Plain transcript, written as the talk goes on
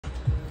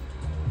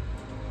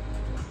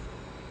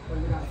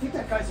think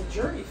that guy's a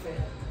Journey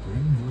fan.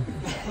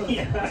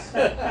 Yeah.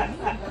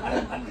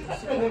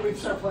 And then we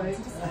start playing.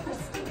 Find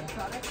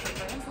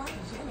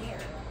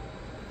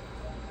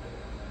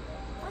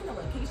a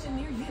location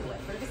near you at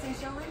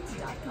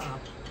FergusonShowrooms.com.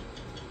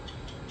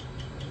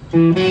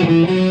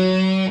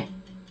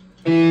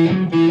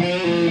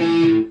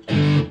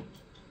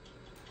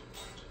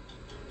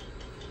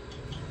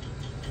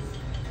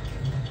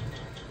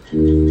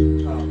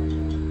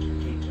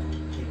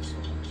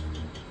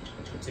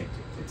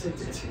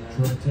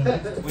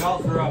 We all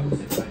threw up. I'm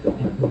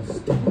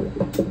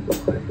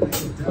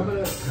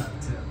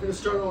gonna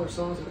start all our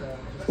songs with that.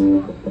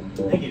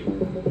 Thank you.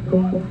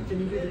 Can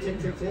you do the tick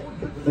tick tick?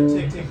 With the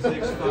tick tick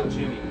tick, fuck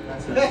Jimmy.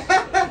 That's it.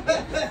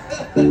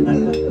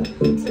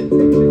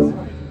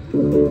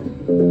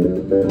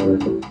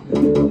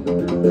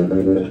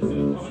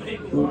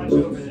 Launch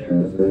over there.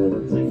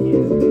 It's like,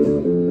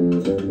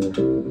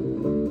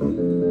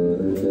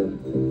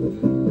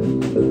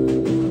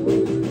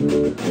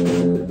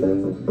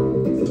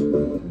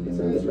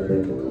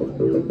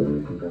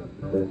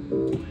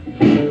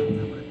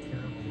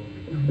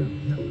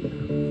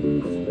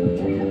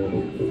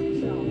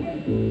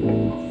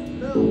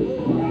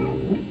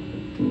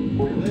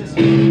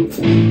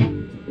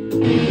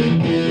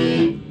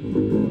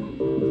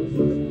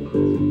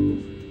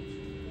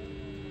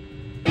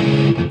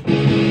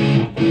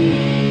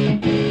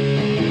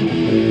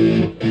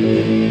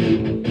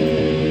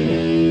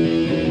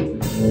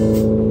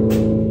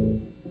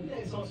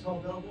 It's also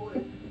called Belle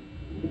Boy.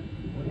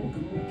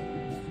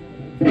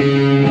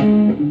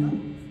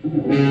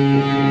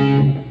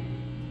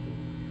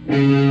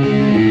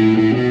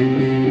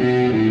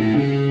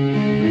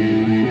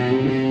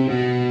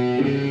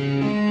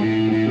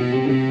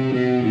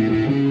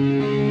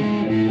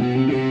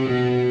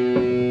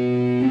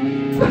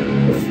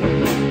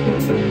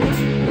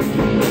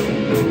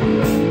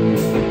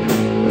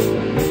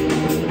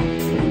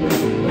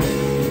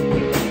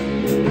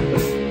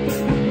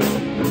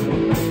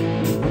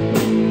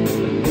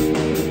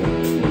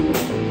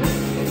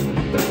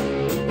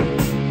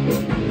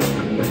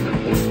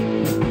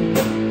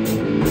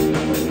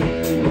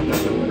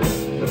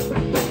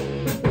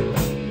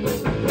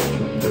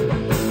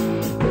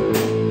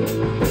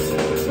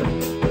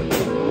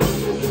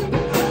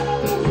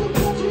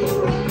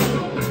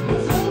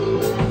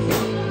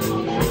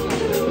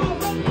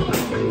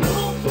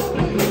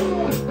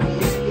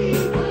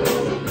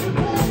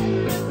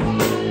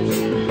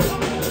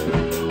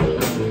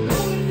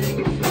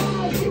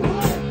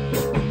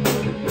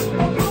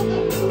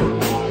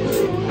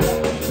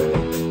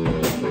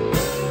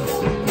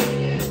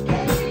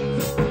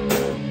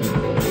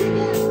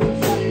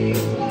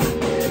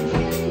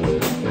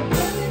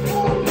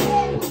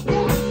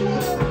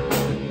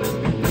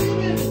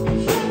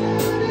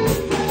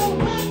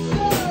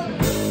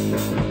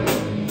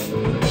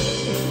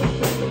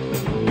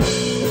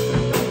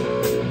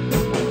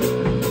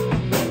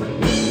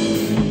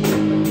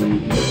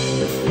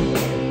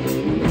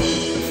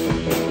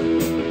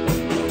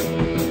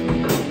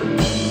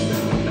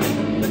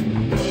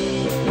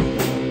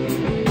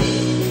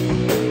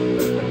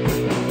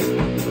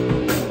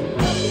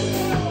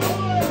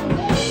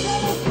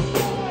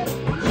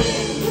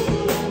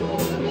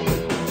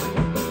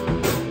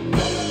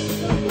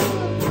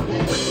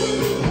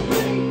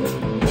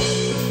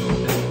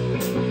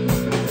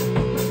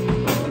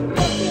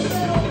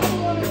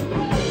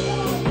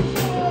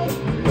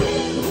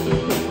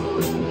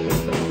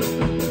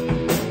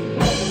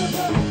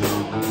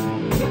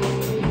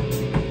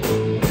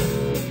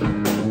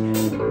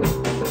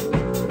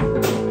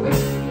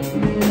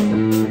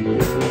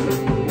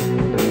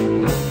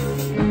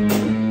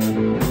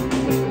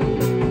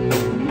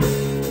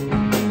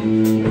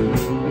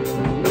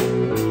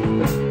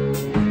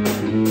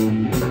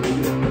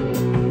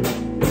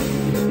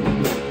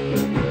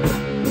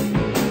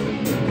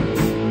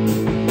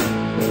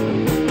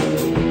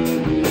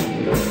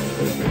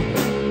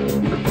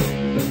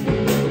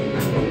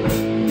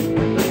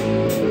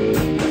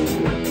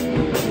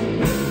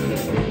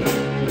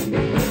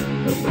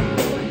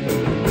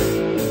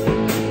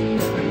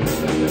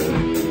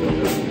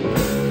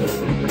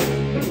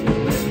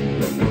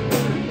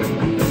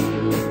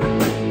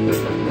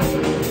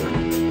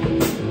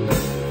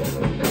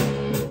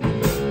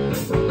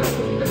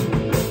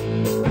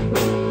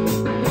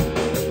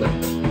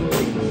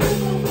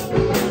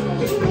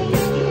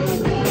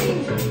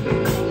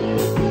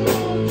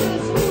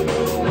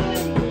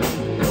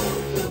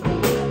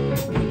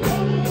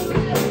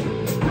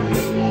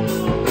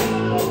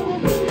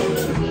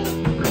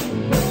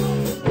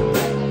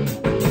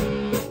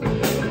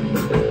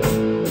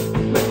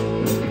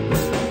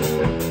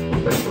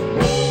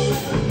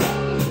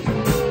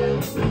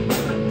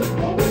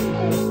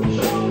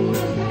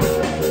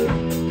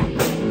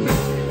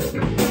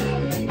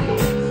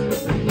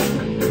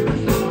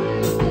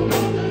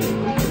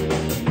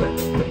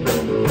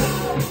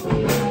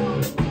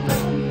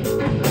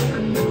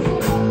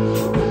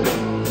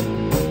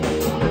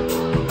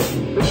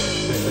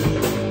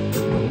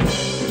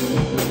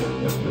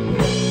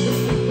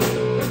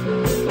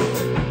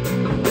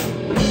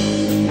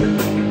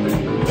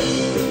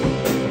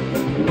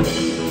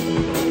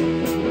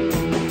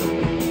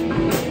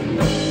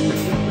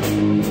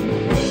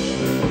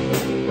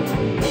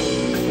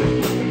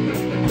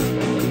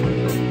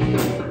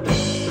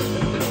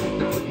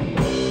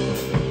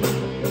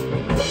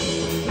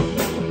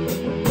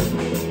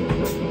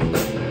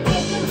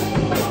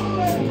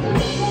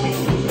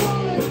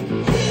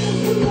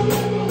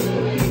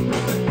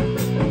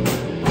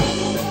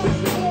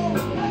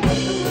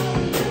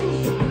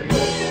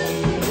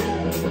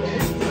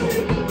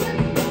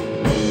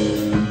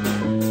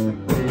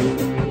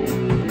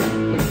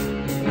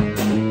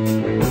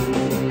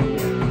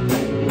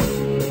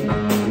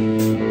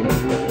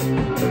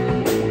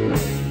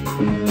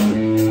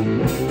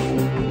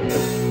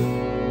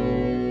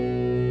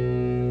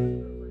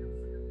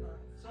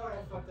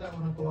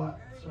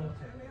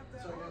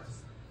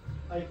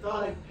 I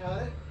thought I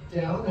had it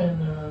down,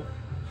 and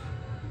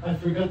I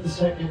forgot the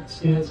second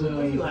stanza.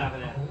 What are you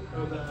laughing at?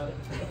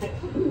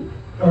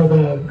 Or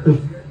the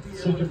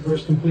second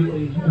verse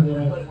completely, and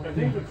then I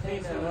think we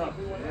clean that up.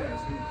 Yeah,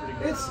 it's pretty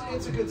good.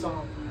 it's a good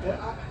song.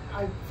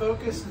 I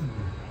focused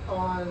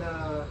on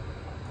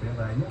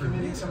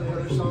committing some of the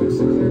other songs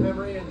to clear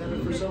memory, and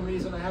then for some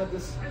reason I had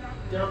this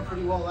down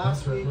pretty well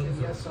last week,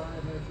 and yes, sorry,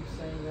 I'm going to keep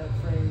saying that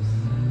phrase,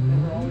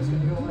 and we're always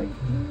going to go like,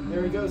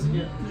 there he goes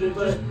again.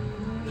 But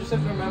Just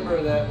have to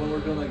remember that when we're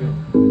doing like a...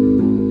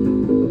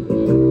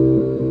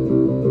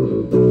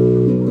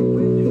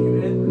 If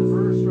you end the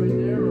verse right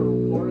there or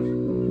chorus,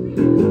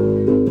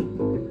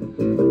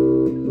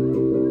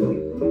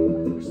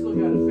 we still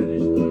got to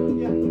finish the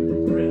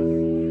riff.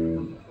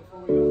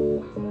 before we go.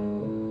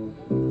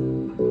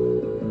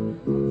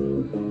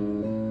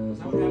 Is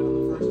that what happened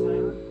the first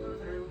time?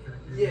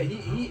 Yeah,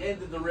 he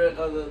ended the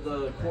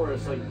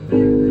chorus like... We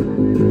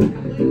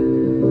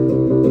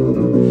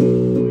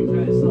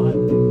kind of still have to...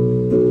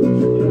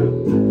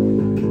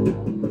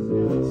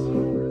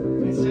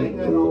 I sang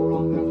that all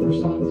wrong that first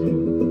song too.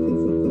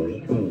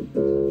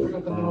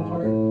 Forgot the middle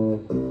part.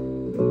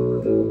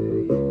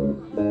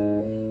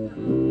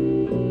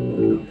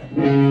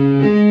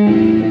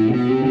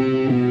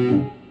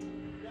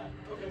 Yeah,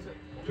 okay, so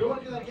do you want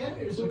to do that again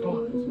or just go on?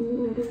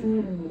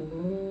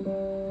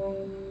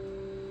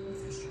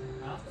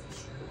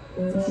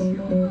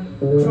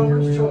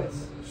 Drummer's choice.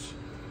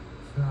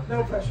 No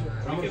pressure.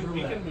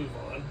 We can move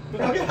on.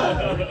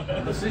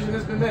 Okay. Decision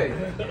has been made.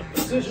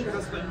 Decision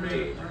has been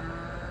made.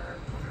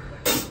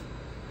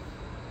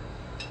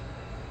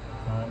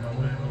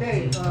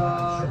 Hey,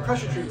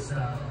 pressure treat.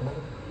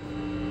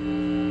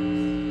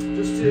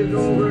 Just to go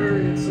over,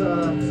 it's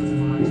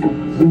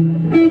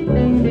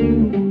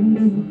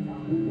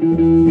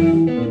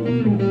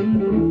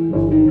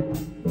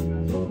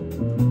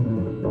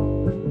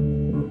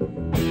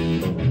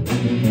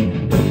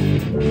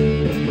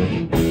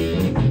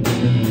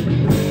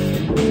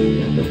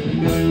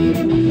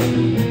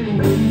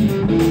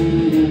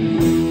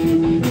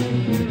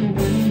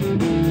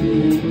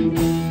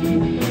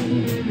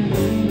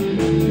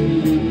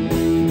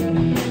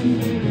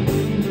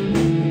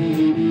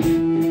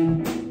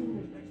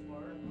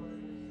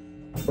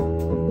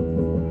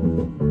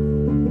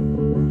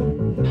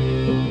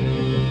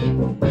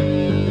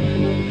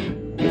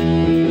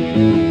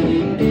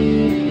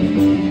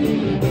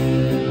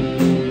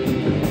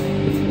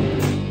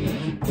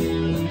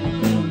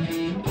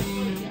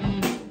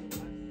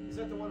Is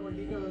that the one where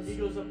he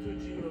goes up to a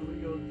G and we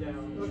go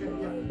down. Okay,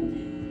 yeah.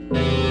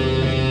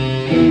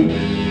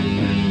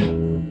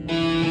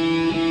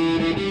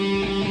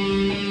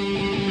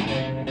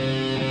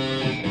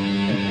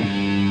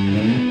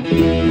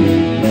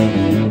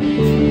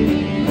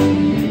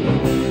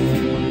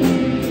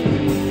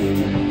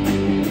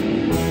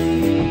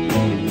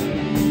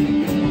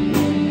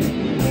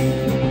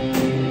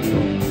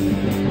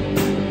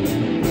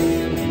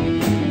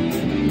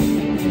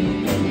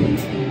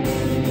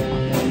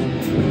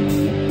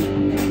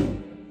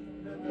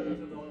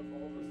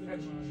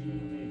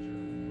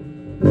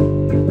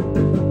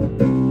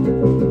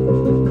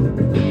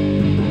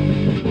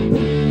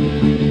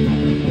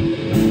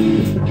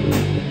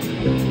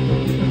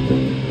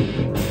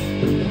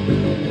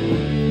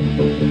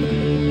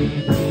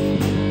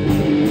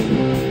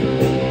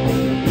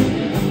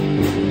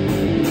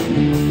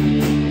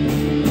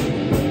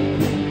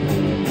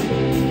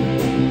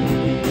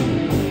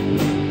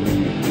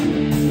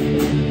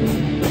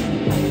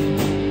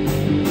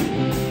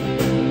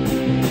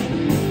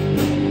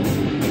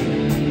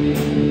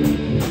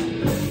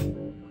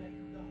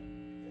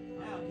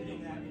 Now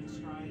getting that in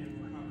stride and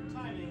proper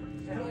timing.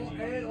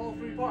 And all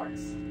three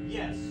parts.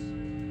 Yes.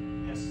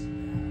 Yes.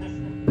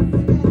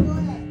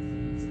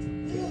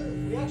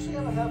 We actually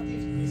have a half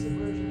decent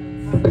version.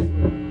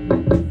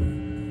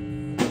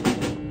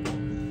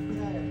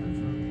 Yeah.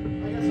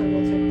 I guess I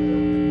will take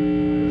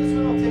this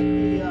one. I'll take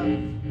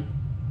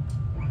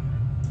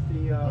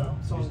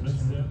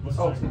the songs.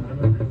 Oh,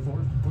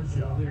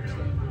 Lyrics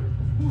stand.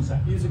 Who's that?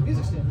 Music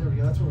stand. There we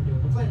go. That's what we're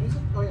doing. We're playing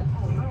music. Oh yeah.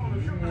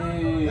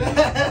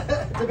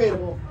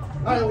 Debatable.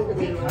 Highly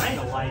debatable. I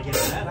don't like it.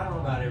 I don't know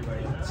about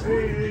everybody else.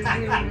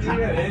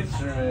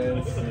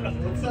 instruments. It's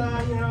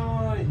you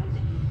know, you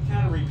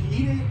kind of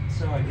repeat it,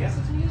 so I guess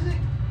it's music.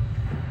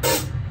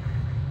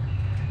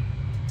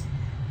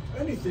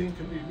 Anything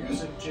can be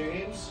music,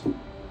 James.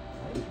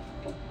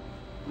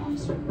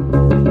 That's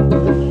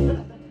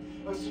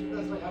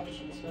my after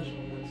school special.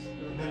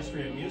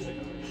 Ministry of Music.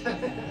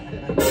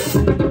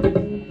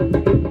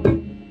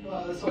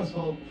 This song's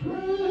called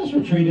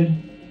Pressure Treated.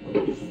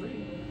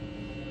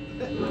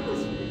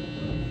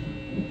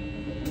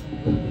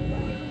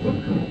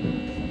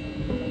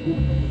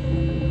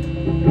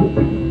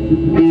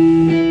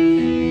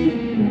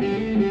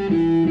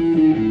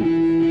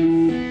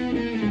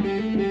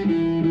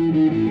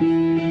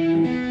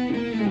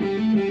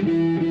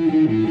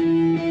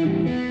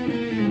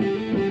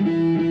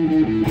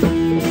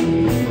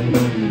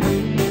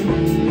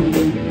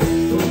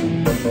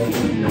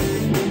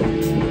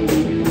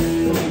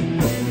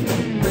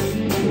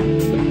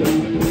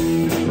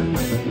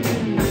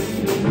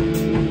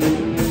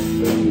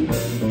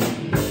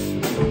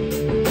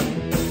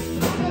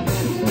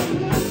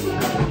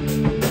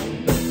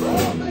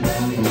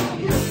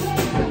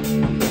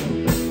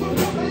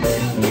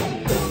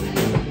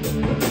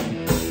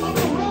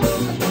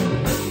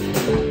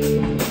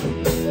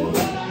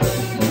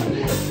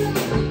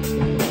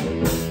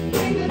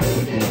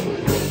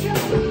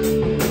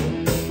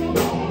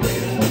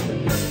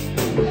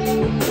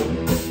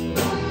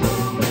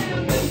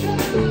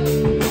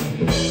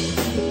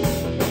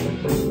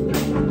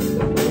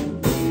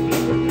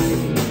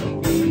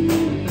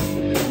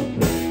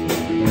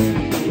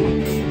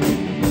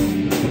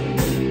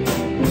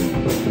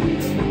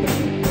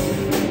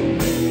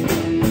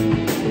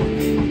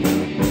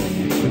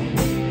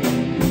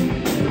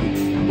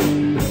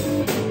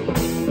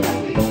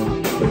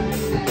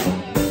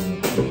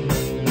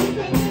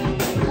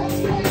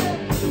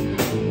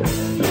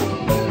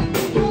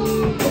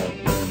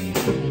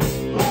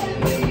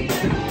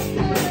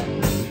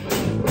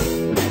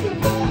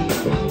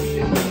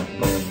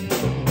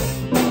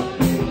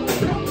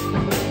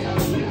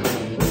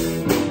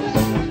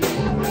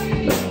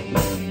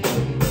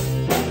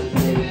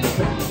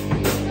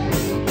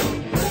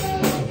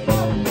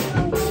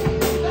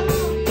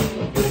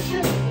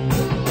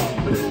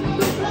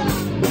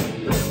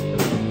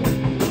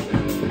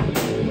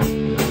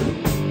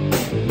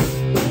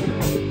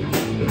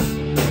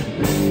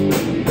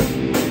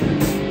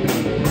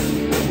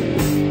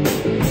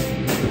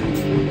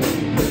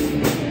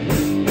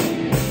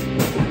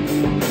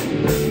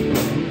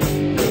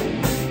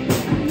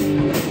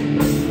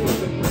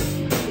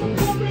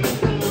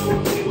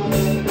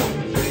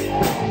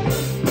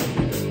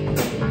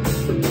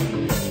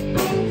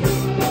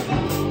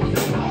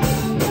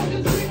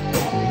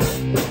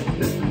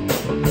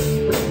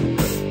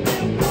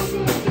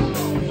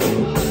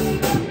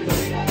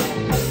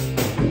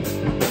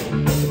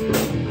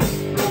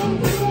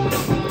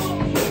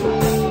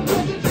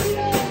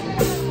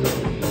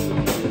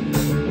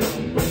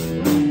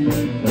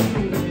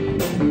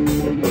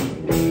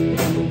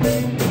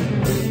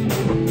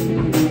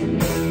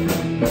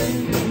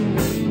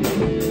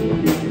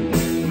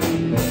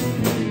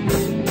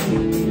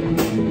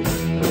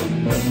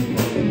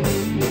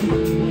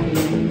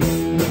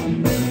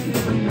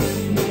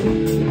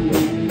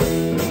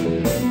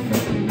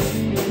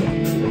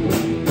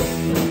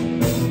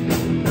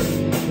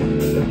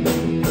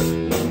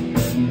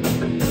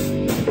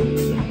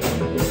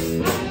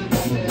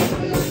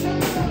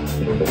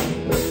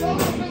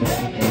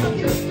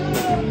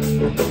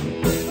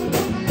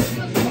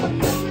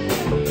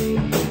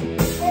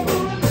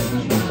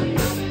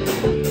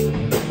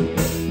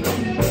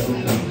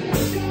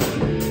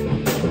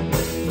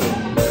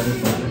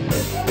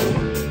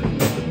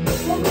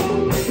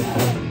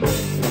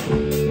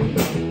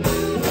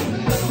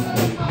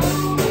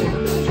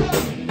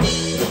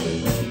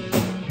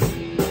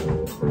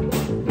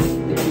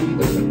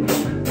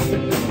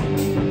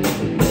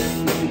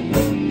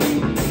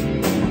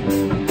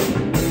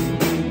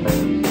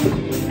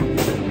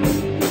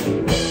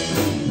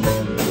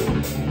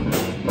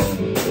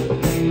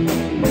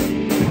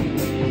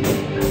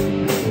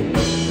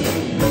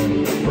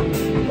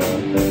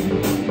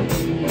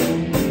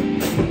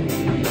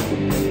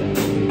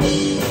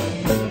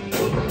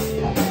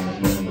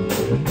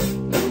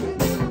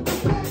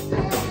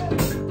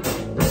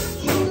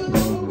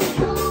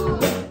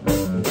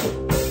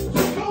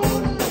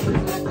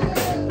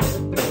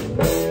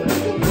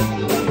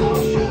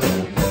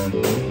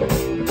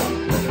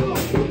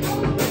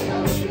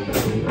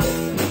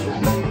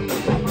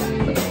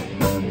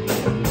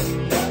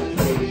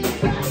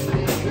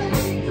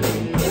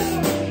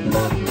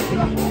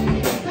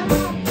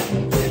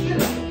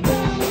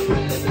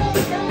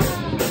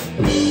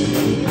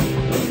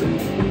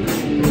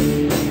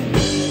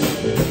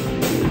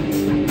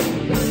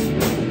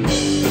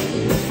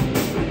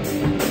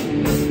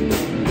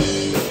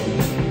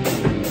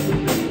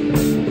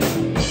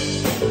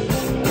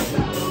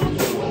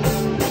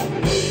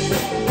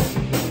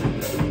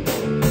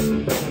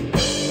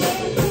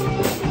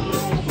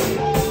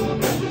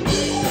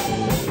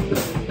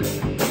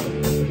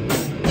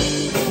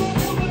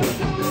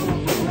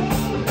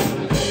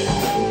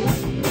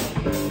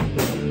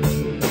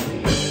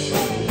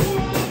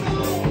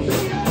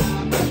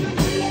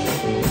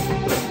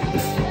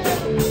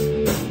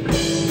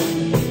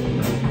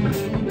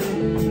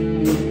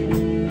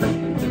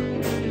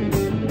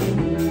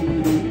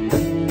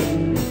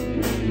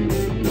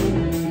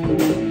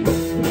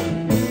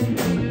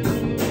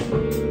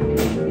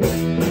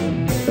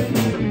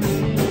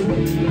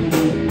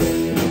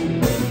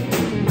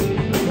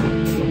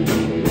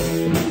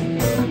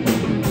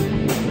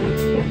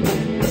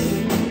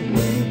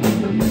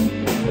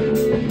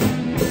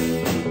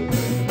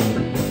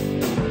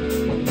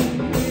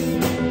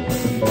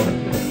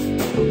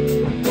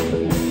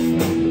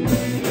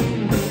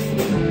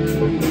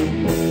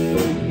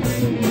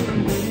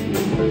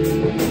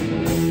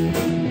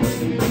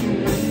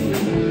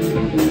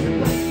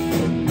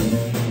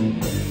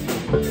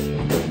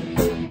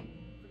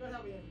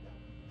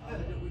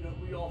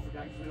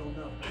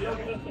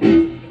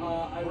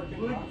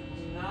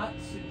 not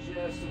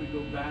suggest that we go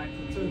back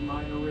to the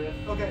minor riff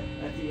Okay.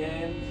 at the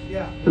end.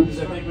 Yeah. Because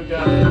I think we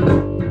got it.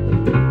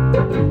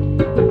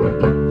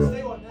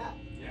 Stay on that.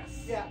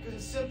 Yes. Yeah, because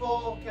it's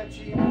simple,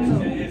 catchy.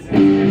 It's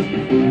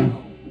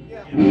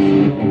Yeah.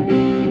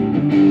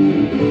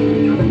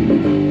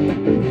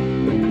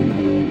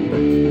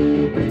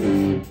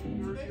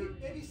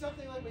 Maybe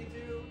something like we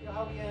do, you know,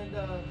 how we end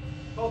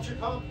Culture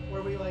Comp,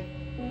 where we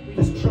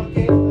just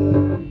truncate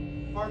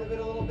the part of it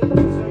a little bit. So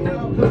you know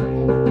how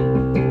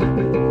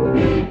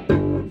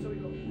so we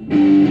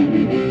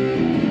go.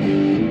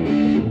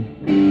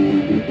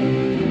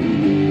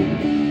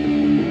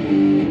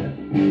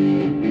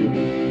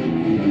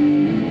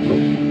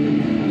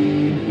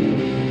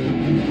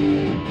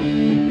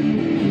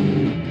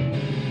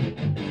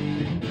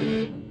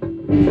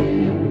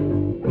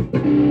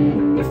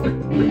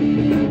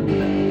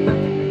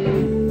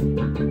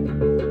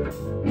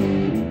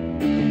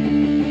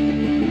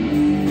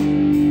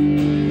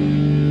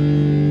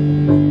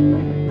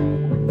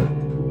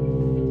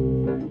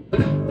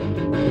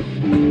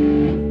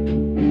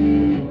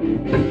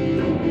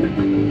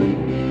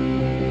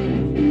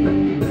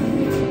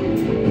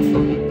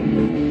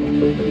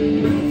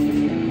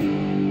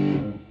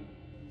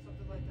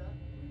 Something like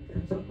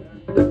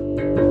that.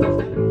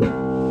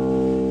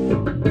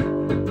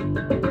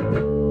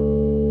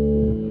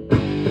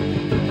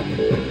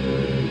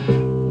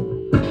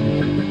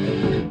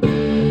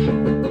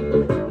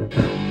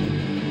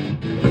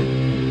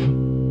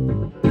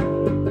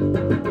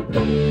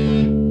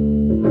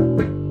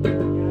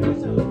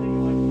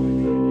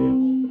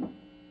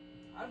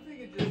 I'm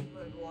thinking just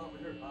like go on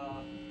with her.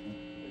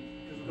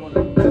 Because we're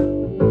going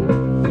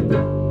to.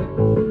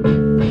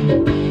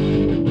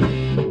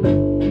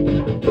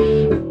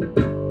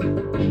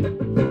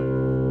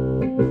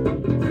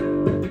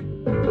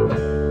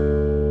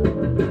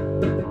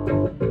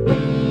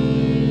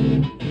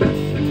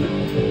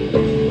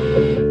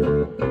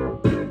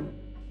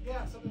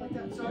 Yeah, something like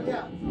that. So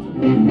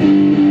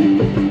yeah.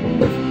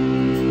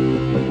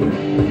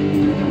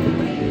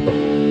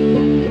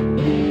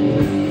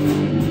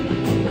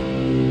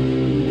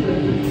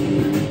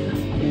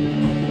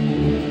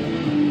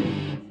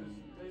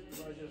 Basically,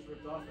 what I just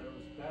ripped off there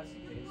was Patsy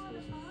case.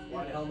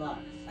 Why the hell not?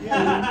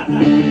 Yeah.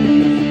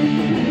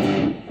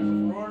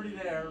 We're already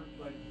there,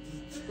 but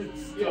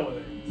just go with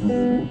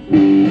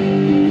it.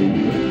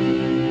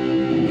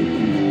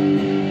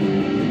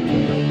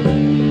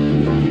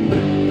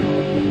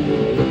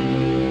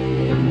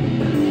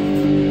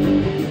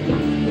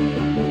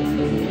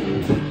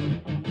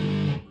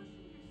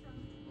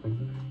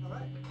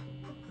 Alright.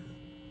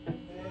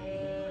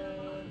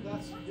 And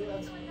that's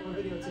we're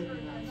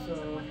videotaping now,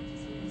 so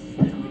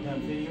We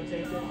done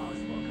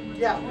videotaping?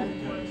 yeah,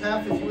 and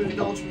Beth, if you would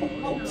indulge me,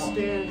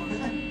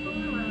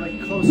 stand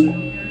like closer.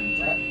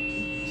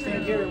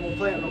 Stand here and we'll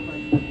play it real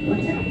quick.